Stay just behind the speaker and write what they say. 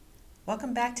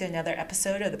Welcome back to another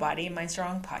episode of the Body and Mind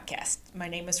Strong podcast. My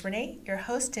name is Renee, your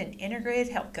host and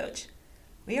integrated health coach.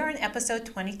 We are in episode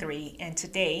 23, and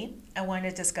today I want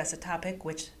to discuss a topic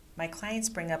which my clients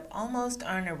bring up almost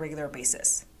on a regular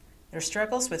basis. Their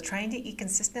struggles with trying to eat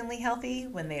consistently healthy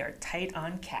when they are tight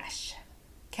on cash.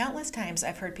 Countless times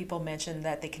I've heard people mention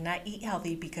that they cannot eat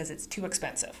healthy because it's too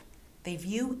expensive. They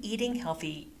view eating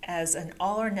healthy as an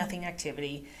all or nothing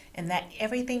activity and that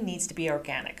everything needs to be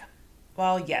organic.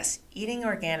 While yes, eating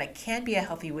organic can be a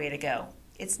healthy way to go,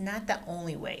 it's not the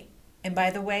only way. And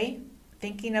by the way,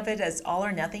 thinking of it as all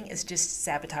or nothing is just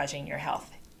sabotaging your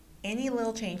health. Any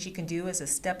little change you can do is a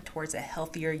step towards a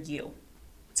healthier you.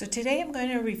 So today I'm going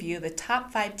to review the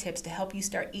top 5 tips to help you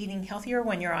start eating healthier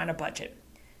when you're on a budget.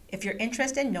 If you're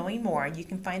interested in knowing more, you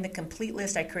can find the complete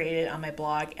list I created on my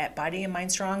blog at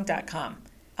bodyandmindstrong.com.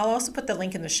 I'll also put the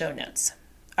link in the show notes.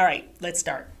 All right, let's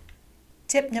start.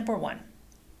 Tip number 1.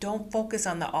 Don't focus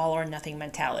on the all or nothing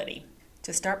mentality.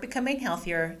 To start becoming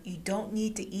healthier, you don't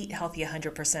need to eat healthy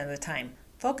 100% of the time.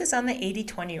 Focus on the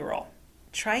 80-20 rule.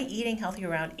 Try eating healthy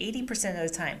around 80% of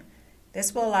the time.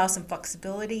 This will allow some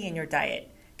flexibility in your diet,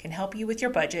 can help you with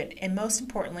your budget, and most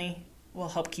importantly, will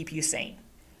help keep you sane.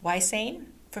 Why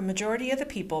sane? For majority of the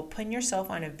people, putting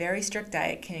yourself on a very strict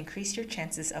diet can increase your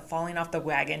chances of falling off the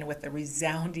wagon with a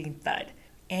resounding thud,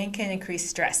 and can increase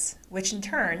stress, which in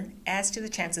turn adds to the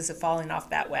chances of falling off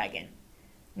that wagon.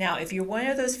 Now, if you're one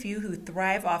of those few who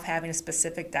thrive off having a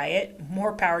specific diet,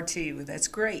 more power to you. That's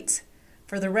great.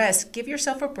 For the rest, give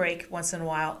yourself a break once in a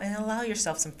while and allow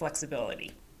yourself some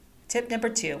flexibility. Tip number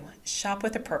 2, shop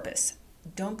with a purpose.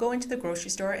 Don't go into the grocery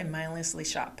store and mindlessly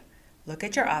shop. Look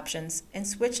at your options and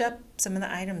switch up some of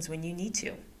the items when you need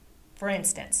to. For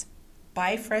instance,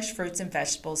 buy fresh fruits and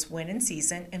vegetables when in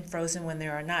season and frozen when they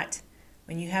are not.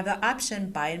 When you have the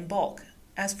option, buy in bulk.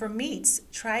 As for meats,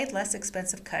 try less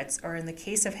expensive cuts, or in the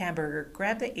case of hamburger,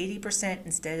 grab the 80%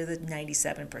 instead of the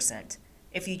 97%.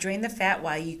 If you drain the fat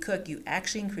while you cook, you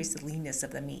actually increase the leanness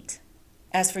of the meat.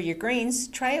 As for your greens,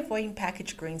 try avoiding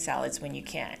packaged green salads when you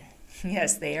can.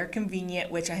 Yes, they are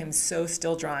convenient, which I am so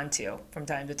still drawn to from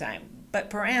time to time, but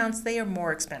per ounce, they are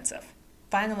more expensive.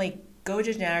 Finally, go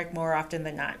generic more often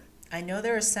than not. I know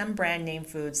there are some brand name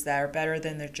foods that are better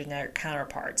than their generic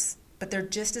counterparts, but there are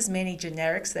just as many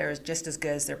generics that are just as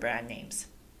good as their brand names.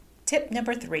 Tip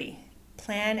number 3,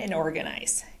 plan and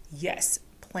organize. Yes,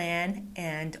 plan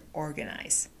and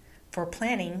organize. For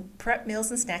planning, prep meals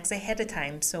and snacks ahead of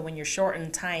time so when you're short on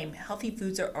time, healthy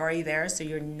foods are already there so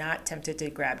you're not tempted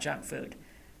to grab junk food.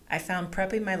 I found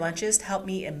prepping my lunches helped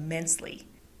me immensely.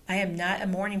 I am not a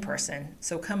morning person,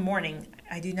 so come morning,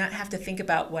 I do not have to think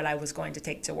about what I was going to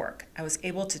take to work. I was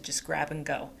able to just grab and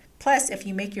go. Plus, if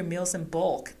you make your meals in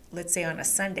bulk, let's say on a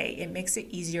Sunday, it makes it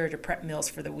easier to prep meals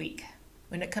for the week.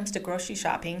 When it comes to grocery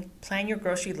shopping, plan your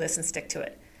grocery list and stick to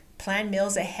it. Plan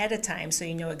meals ahead of time so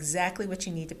you know exactly what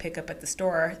you need to pick up at the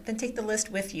store, then take the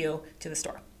list with you to the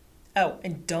store. Oh,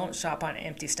 and don't shop on an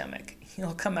empty stomach.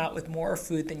 You'll come out with more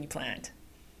food than you planned.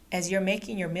 As you're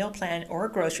making your meal plan or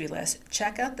grocery list,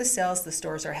 check out the sales the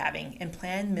stores are having and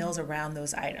plan meals around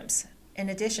those items. In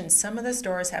addition, some of the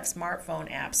stores have smartphone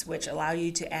apps which allow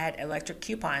you to add electric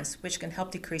coupons which can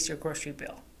help decrease your grocery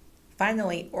bill.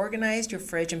 Finally, organize your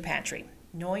fridge and pantry.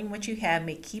 Knowing what you have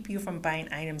may keep you from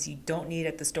buying items you don't need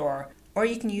at the store, or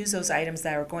you can use those items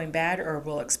that are going bad or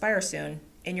will expire soon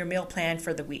in your meal plan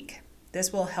for the week.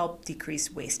 This will help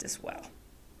decrease waste as well.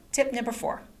 Tip number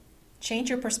 4, change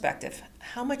your perspective.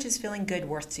 How much is feeling good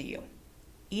worth to you?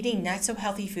 Eating not so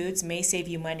healthy foods may save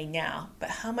you money now, but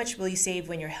how much will you save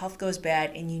when your health goes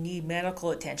bad and you need medical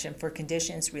attention for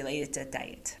conditions related to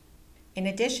diet? In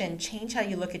addition, change how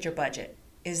you look at your budget.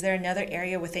 Is there another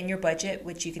area within your budget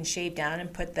which you can shave down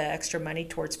and put the extra money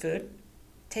towards food?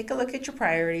 Take a look at your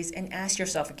priorities and ask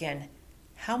yourself again,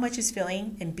 how much is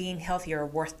feeling and being healthier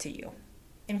worth to you?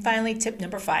 And finally, tip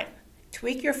number 5,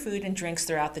 tweak your food and drinks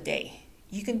throughout the day.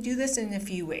 You can do this in a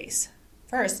few ways.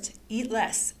 First, eat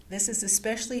less. This is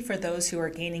especially for those who are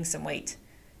gaining some weight.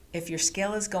 If your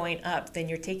scale is going up, then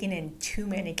you're taking in too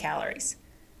many calories.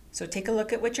 So take a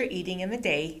look at what you're eating in the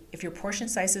day. If your portion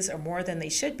sizes are more than they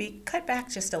should be, cut back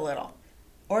just a little.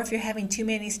 Or if you're having too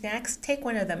many snacks, take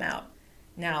one of them out.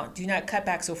 Now, do not cut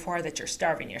back so far that you're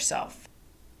starving yourself.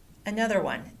 Another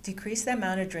one, decrease the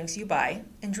amount of drinks you buy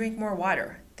and drink more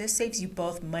water. This saves you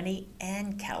both money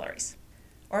and calories.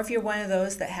 Or if you're one of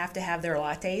those that have to have their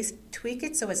lattes, tweak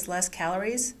it so it's less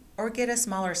calories or get a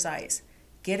smaller size.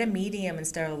 Get a medium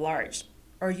instead of a large,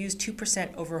 or use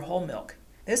 2% over whole milk.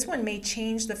 This one may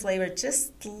change the flavor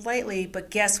just slightly,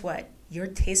 but guess what? Your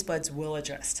taste buds will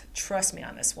adjust. Trust me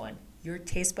on this one. Your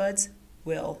taste buds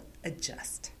will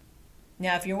adjust.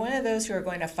 Now, if you're one of those who are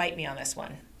going to fight me on this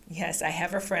one, yes, I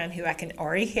have a friend who I can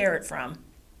already hear it from,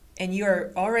 and you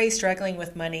are already struggling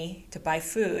with money to buy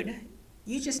food,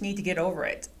 you just need to get over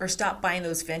it or stop buying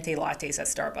those venti lattes at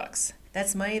Starbucks.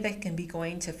 That's money that can be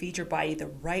going to feed your body the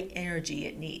right energy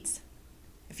it needs.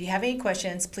 If you have any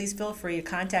questions, please feel free to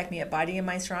contact me at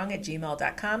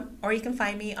bodyandmindstrong@gmail.com, or you can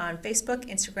find me on Facebook,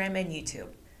 Instagram, and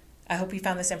YouTube. I hope you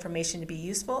found this information to be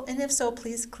useful, and if so,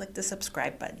 please click the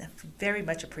subscribe button. I very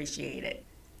much appreciate it.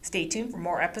 Stay tuned for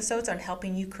more episodes on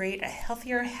helping you create a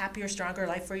healthier, happier, stronger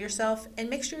life for yourself, and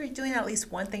make sure you're doing at least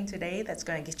one thing today that's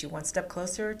going to get you one step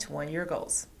closer to one of your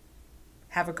goals.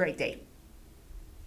 Have a great day.